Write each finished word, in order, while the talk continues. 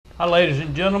Hi, ladies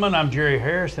and gentlemen. I'm Jerry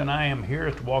Harris, and I am here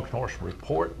at the Walking Horse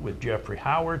Report with Jeffrey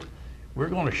Howard. We're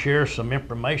going to share some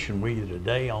information with you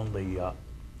today on the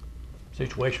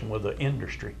situation with the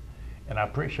industry, and I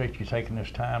appreciate you taking this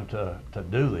time to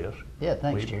do this. Yeah,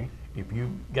 thanks, Jerry. If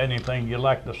you got anything you'd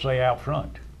like to say out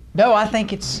front. No, I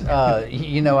think it's,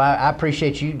 I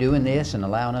appreciate you doing this and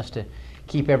allowing us to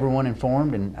keep everyone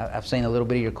informed, and I've seen a little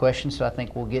bit of your questions, so I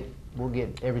think we'll get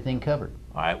everything covered.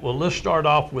 All right, well, let's start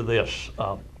off with this.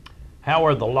 How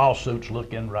are the lawsuits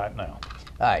looking right now?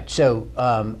 All right, so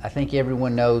I think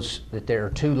everyone knows that there are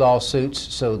two lawsuits.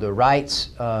 So the Wrights,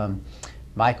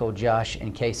 Michael, Josh,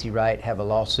 and Casey Wright have a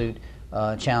lawsuit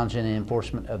challenging the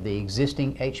enforcement of the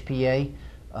existing HPA.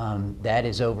 That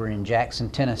is over in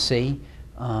Jackson, Tennessee.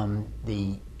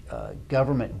 The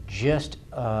government just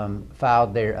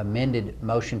filed their amended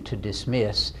motion to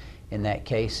dismiss in that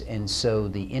case, and so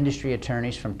the industry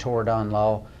attorneys from Toradon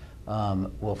Law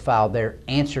will file their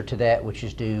answer to that, which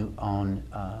is due on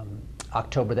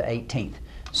October the 18th.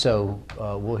 So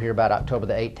we'll hear about October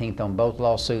the 18th on both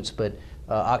lawsuits, but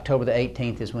October the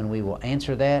 18th is when we will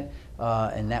answer that,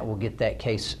 and that will get that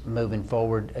case moving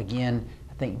forward. Again,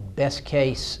 I think best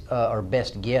case or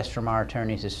best guess from our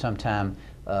attorneys is sometime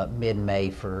mid-May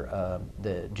for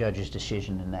the judge's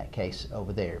decision in that case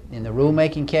over there. In the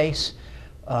rulemaking case,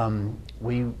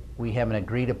 we have an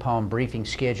agreed upon briefing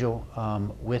schedule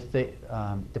with the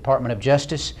Department of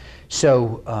Justice.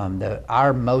 So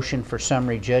our motion for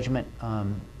summary judgment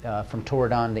from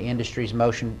Toradon, the industry's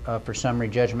motion for summary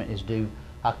judgment is due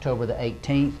October the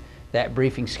 18th. That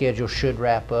briefing schedule should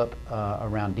wrap up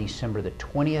around December the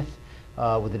 20th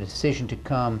with a decision to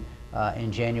come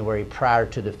in January prior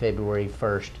to the February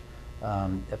 1st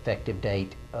effective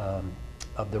date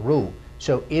of the rule.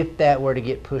 So if that were to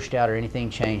get pushed out or anything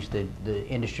changed, the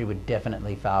industry would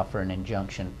definitely file for an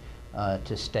injunction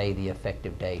to stay the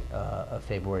effective date of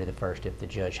February the 1st if the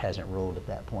judge hasn't ruled at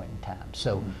that point in time.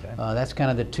 So that's kind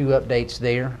of the two updates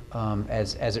there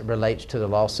as it relates to the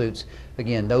lawsuits.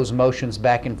 Again, those motions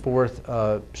back and forth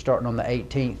starting on the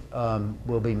 18th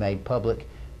will be made public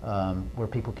where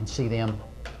people can see them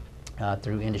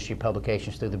through industry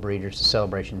publications, through the breeders, the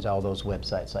celebrations, all those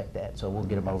websites like that. So we'll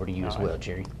get them over to you as well,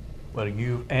 Jerry. Well,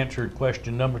 you answered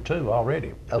question number 2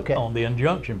 already on the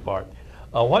injunction part.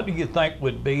 What do you think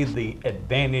would be the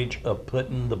advantage of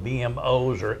putting the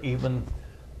VMOs or even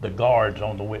the guards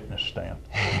on the witness stand?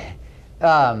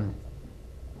 I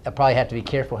probably have to be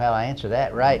careful how I answer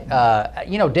that, right?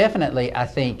 Definitely I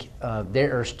think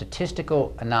there are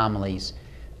statistical anomalies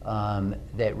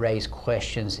that raise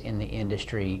questions in the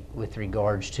industry with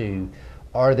regards to,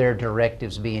 are there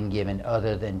directives being given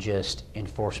other than just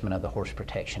enforcement of the Horse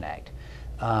Protection Act?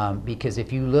 Because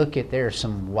if you look at, there are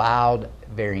some wild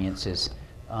variances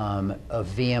of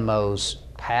VMO's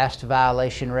past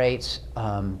violation rates.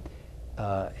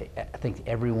 I think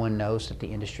everyone knows that the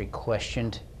industry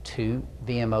questioned 2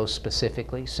 VMOs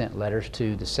specifically, sent letters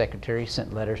to the Secretary,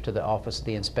 sent letters to the Office of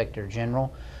the Inspector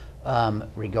General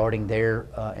regarding their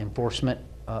enforcement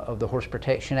of the Horse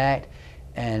Protection Act.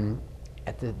 And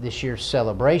at this year's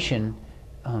celebration,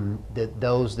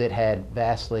 those that had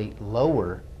vastly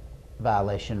lower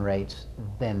violation rates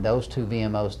than those 2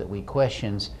 VMOs that we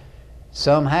questioned,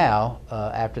 somehow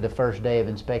after the first day of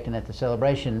inspecting at the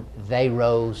celebration, they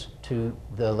rose to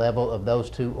the level of those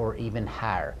 2 or even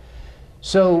higher.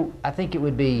 So I think it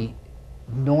would be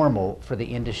normal for the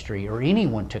industry or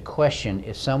anyone to question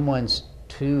if someone's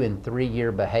 2- and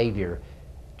 3-year behavior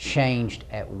changed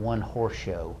at one horse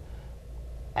show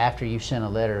after you sent a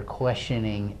letter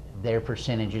questioning their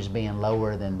percentages being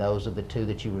lower than those of the 2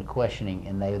 that you were questioning,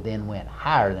 and they then went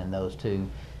higher than those 2.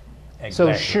 Exactly.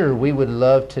 So sure, we would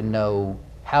love to know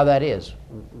how that is.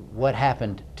 What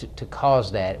happened to cause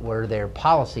that? Were there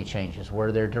policy changes?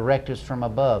 Were there directives from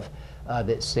above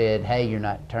that said, hey, you're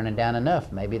not turning down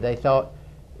enough? Maybe they thought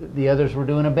the others were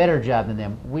doing a better job than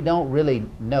them. We don't really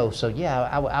know. So yeah,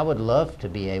 I would love to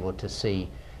be able to see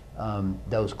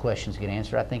those questions get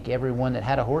answered. I think everyone that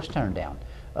had a horse turned down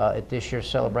at this year's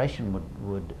celebration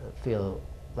would feel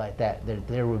like that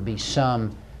there would be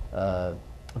some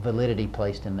validity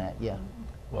placed in that. Yeah.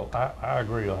 Well, I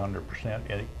agree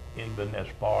 100%, even as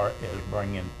far as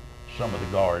bringing some of the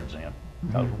guards in,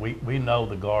 because we know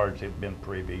the guards have been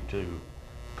privy to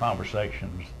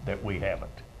conversations that we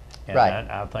haven't, and right.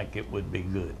 I think it would be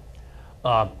good.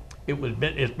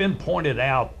 It's been pointed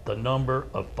out the number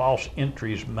of false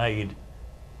entries made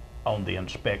on the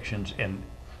inspections, and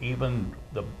even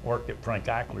the work that Frank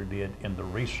Eichler did in the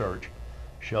research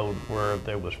showed where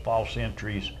there was false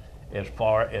entries as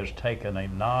far as taking a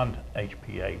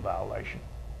non-HPA violation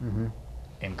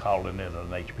and calling it an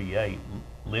HPA,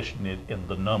 listing it in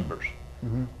the numbers.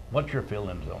 What's your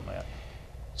feelings on that?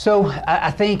 So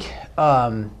I think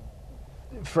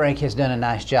Frank has done a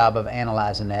nice job of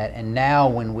analyzing that, and now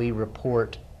when we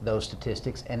report those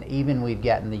statistics, and even we've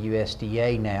gotten the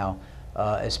USDA now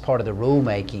as part of the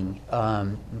rulemaking,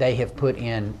 they have put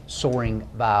in soaring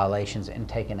violations and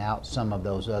taken out some of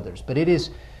those others. But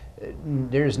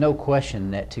there is no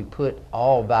question that to put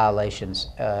all violations,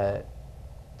 to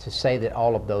say that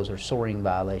all of those are soaring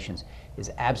violations is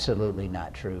absolutely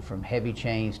not true. From heavy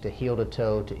chains to heel to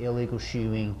toe to illegal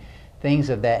shoeing, things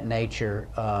of that nature,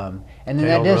 and then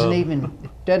that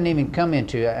doesn't even come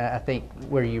into. I think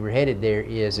where you were headed there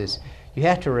is you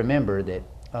have to remember that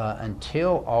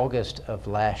until August of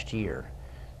last year,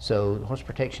 so the Horse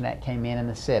Protection Act came in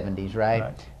the 70s,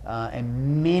 right?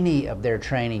 And many of their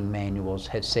training manuals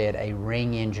have said a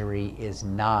ring injury is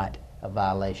not a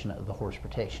violation of the Horse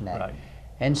Protection Act. Right.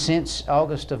 And since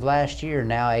August of last year,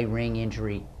 now a ring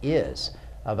injury is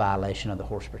a violation of the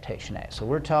Horse Protection Act. So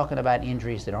we're talking about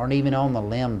injuries that aren't even on the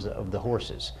limbs of the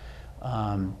horses,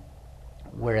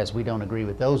 whereas we don't agree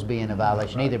with those being a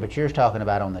violation either. But you're talking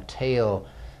about on the tail,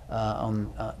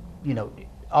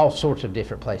 all sorts of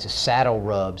different places, saddle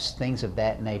rubs, things of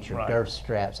that nature, girth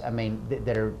straps. I mean,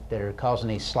 that are causing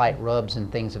these slight rubs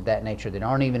and things of that nature that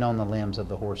aren't even on the limbs of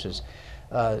the horses.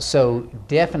 So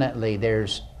definitely,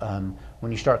 there's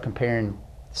when you start comparing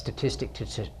statistic to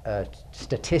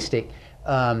statistic.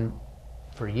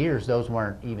 For years, those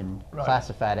weren't even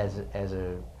classified as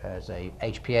a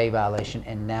HPA violation,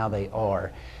 and now they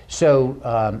are.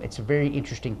 So it's a very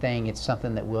interesting thing. It's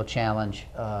something that we'll challenge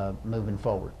moving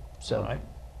forward. So,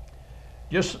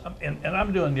 and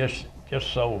I'm doing this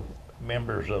just so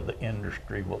members of the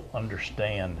industry will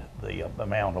understand the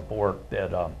amount of work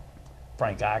that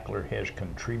Frank Eichler has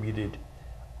contributed,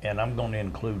 and I'm going to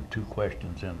include two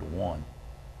questions into one.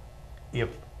 If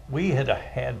we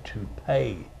had to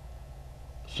pay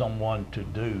someone to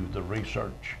do the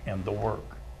research and the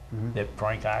work that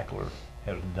Frank Eichler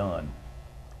has done,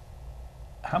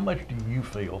 how much do you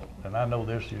feel, and I know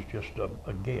this is just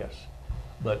a guess,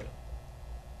 but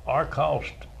our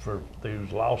cost for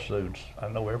these lawsuits, I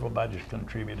know everybody's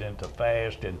contributing to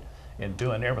FAST and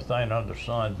doing everything under the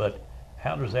sun, but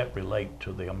how does that relate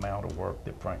to the amount of work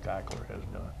that Frank Eichler has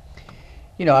done?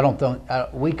 I don't think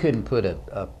we couldn't put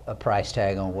a price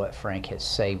tag on what Frank has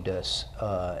saved us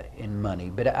in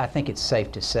money, but I think it's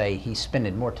safe to say he's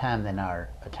spending more time than our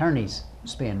attorneys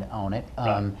spend on it.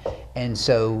 And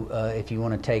so if you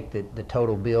want to take the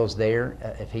total bills there,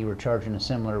 if he were charging a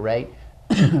similar rate,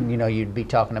 you'd be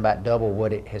talking about double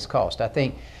what it has cost. I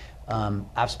think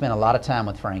I've spent a lot of time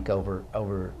with Frank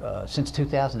over since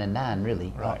 2009,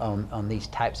 really, on these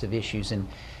types of issues. And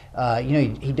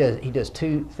he does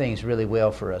two things really well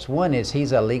for us. One is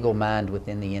he's a legal mind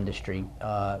within the industry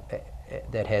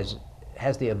that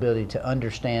has the ability to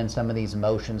understand some of these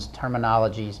emotions,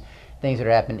 terminologies, things that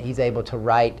are happening. He's able to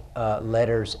write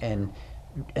letters and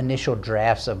initial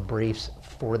drafts of briefs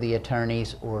for the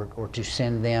attorneys or to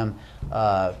send them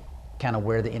kind of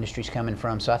where the industry's coming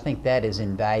from. So I think that is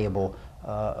invaluable,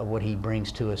 what he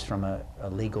brings to us from a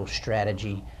legal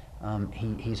strategy.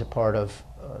 He's a part of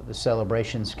the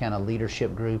Celebrations kind of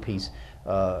leadership group. He's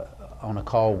on a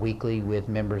call weekly with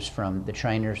members from the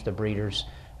trainers, the breeders,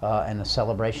 and the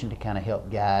Celebration to kind of help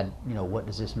guide, what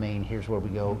does this mean? Here's where we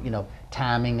go,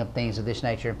 timing of things of this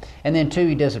nature. And then two,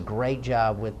 he does a great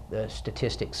job with the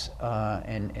statistics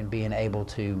and being able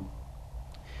to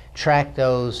track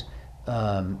those,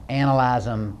 analyze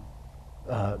them,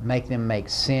 make them make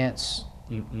sense.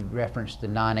 You referenced the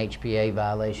non-HPA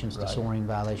violations, the soaring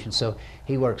violations. So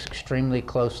he works extremely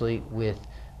closely with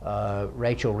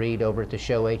Rachel Reed over at the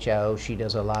show HIO. She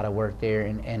does a lot of work there,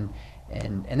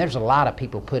 and there's a lot of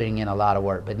people putting in a lot of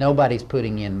work, but nobody's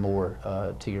putting in more,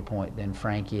 to your point, than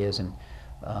Frank is, and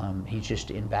he's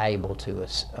just invaluable to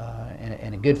us,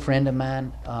 and a good friend of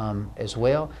mine as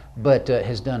well, but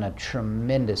has done a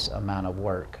tremendous amount of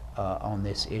work on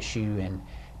this issue, and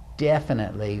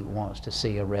definitely wants to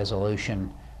see a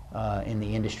resolution in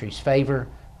the industry's favor,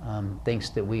 thinks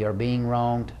that we are being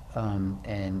wronged,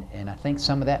 and I think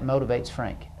some of that motivates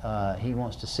Frank. He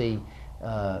wants to see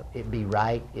it be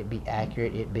right, it be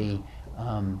accurate, it be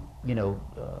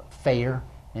fair,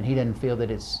 and he doesn't feel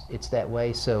that it's that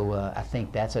way. So I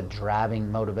think that's a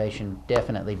driving motivation.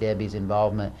 Definitely Debbie's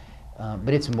involvement,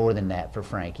 but it's more than that for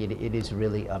Frank. It is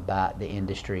really about the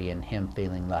industry and him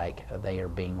feeling like they are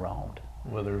being wronged.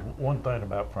 Well, there's one thing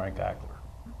about Frank Eichler.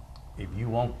 If you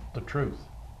want the truth,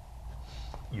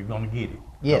 you're going to get it.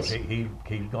 Yes. He's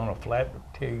going to flat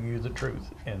tell you the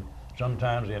truth. And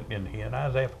sometimes, in he and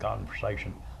I's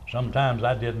conversation, sometimes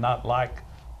I did not like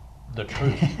the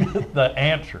truth, the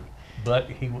answer. but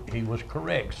he was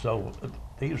correct. So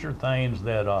these are things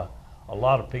that a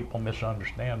lot of people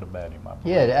misunderstand about him. I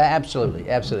believe. Yeah, absolutely,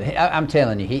 absolutely. I'm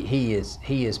telling you, he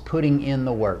is putting in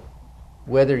the work.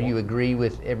 Whether you agree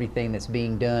with everything that's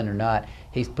being done or not,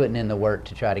 he's putting in the work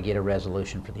to try to get a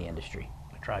resolution for the industry.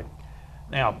 That's right.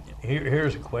 Now,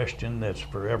 here's a question that's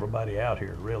for everybody out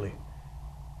here, really.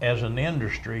 As an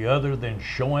industry, other than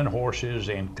showing horses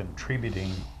and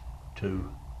contributing to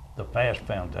the FAST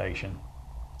Foundation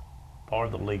or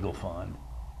the legal fund,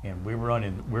 and we're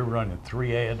running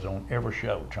 3 ads on every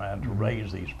show trying to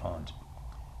raise these funds.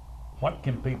 What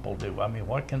can people do? I mean,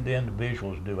 what can the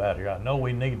individuals do out here? I know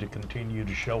we need to continue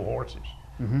to show horses.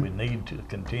 We need to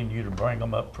continue to bring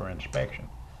them up for inspection.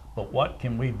 But what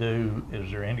can we do?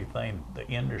 Is there anything the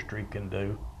industry can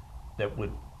do that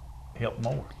would help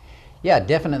more? Yeah, I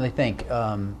definitely think,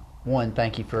 one,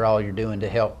 thank you for all you're doing to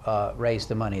help raise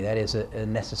the money. That is a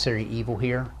necessary evil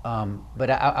here.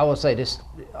 But I will say this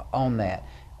on that.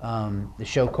 The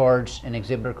show cards and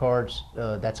exhibitor cards,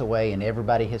 that's a way, and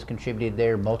everybody has contributed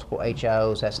there. Multiple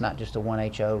HIOs, that's not just a one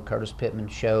HIO, Curtis Pittman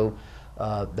show.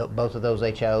 Both of those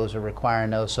HIOs are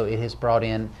requiring those, so it has brought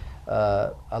in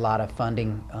a lot of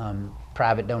funding,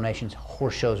 private donations.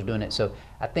 Horse shows are doing it. So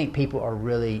I think people are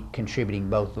really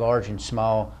contributing, both large and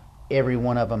small. Every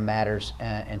one of them matters,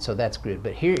 and so that's good.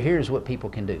 But here's what people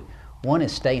can do. One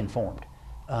is stay informed.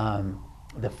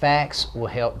 The facts will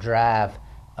help drive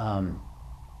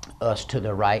us to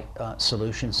the right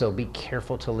solution. So be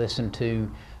careful to listen to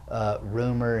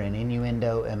rumor and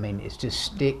innuendo. I mean, it's just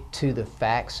stick to the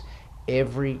facts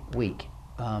every week.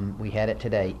 We had it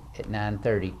today at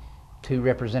 9:30. 2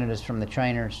 representatives from the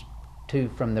trainers, 2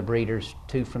 from the breeders,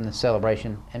 2 from the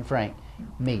celebration, and Frank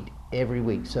meet every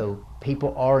week. So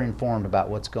people are informed about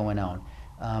what's going on.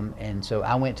 And so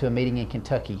I went to a meeting in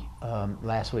Kentucky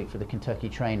last week for the Kentucky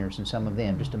trainers and some of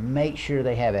them, just to make sure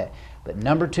they have it. But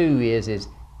number 2 is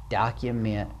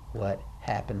document what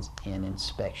happens in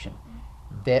inspection.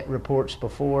 Vet reports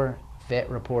before, vet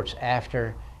reports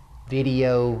after,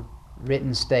 video,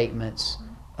 written statements.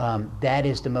 That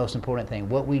is the most important thing.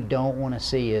 What we don't want to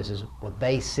see is well,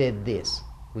 they said this.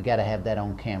 We got to have that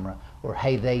on camera. Or,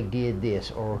 hey, they did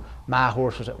this. Or, my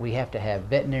horse was. We have to have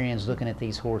veterinarians looking at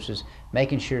these horses,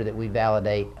 making sure that we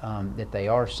validate that they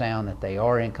are sound, that they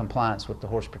are in compliance with the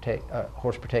Horse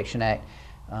Protection Act.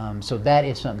 So that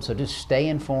is something. So just stay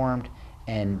informed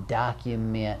and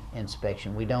document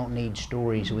inspection. We don't need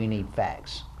stories. We need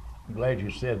facts. I'm glad you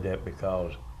said that,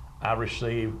 because I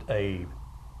received a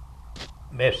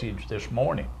message this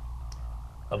morning,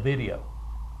 a video,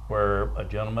 where a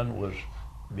gentleman was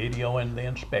videoing the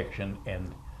inspection,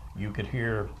 and you could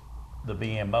hear the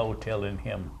VMO telling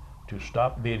him to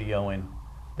stop videoing,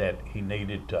 that he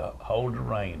needed to hold the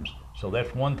reins. So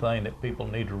that's one thing that people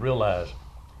need to realize.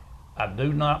 I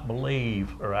do not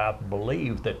believe, or I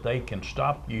believe that they can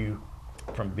stop you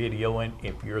from videoing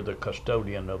if you're the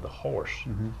custodian of the horse.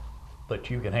 But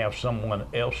you can have someone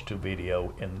else to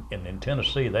video, and in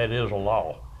Tennessee that is a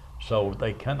law. So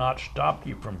they cannot stop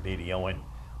you from videoing,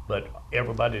 but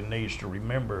everybody needs to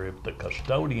remember, if the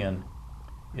custodian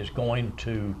is going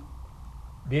to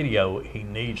video, he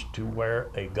needs to wear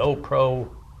a GoPro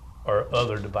or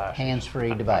other devices.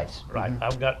 Hands-free device. Right.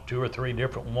 I've got 2 or 3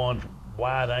 different ones,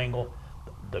 wide angle.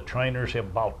 The trainers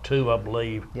have bought 2, I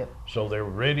believe. Yep. So they're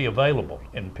ready available,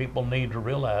 and people need to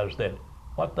realize that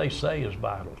what they say is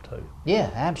vital too.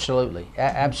 Yeah, absolutely,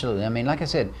 absolutely. I mean, like I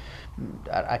said,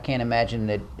 I can't imagine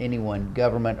that anyone,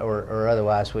 government or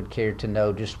otherwise, would care to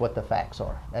know just what the facts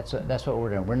are. That's what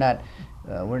we're doing.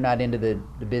 We're not into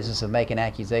the business of making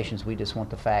accusations. We just want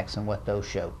the facts and what those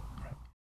show.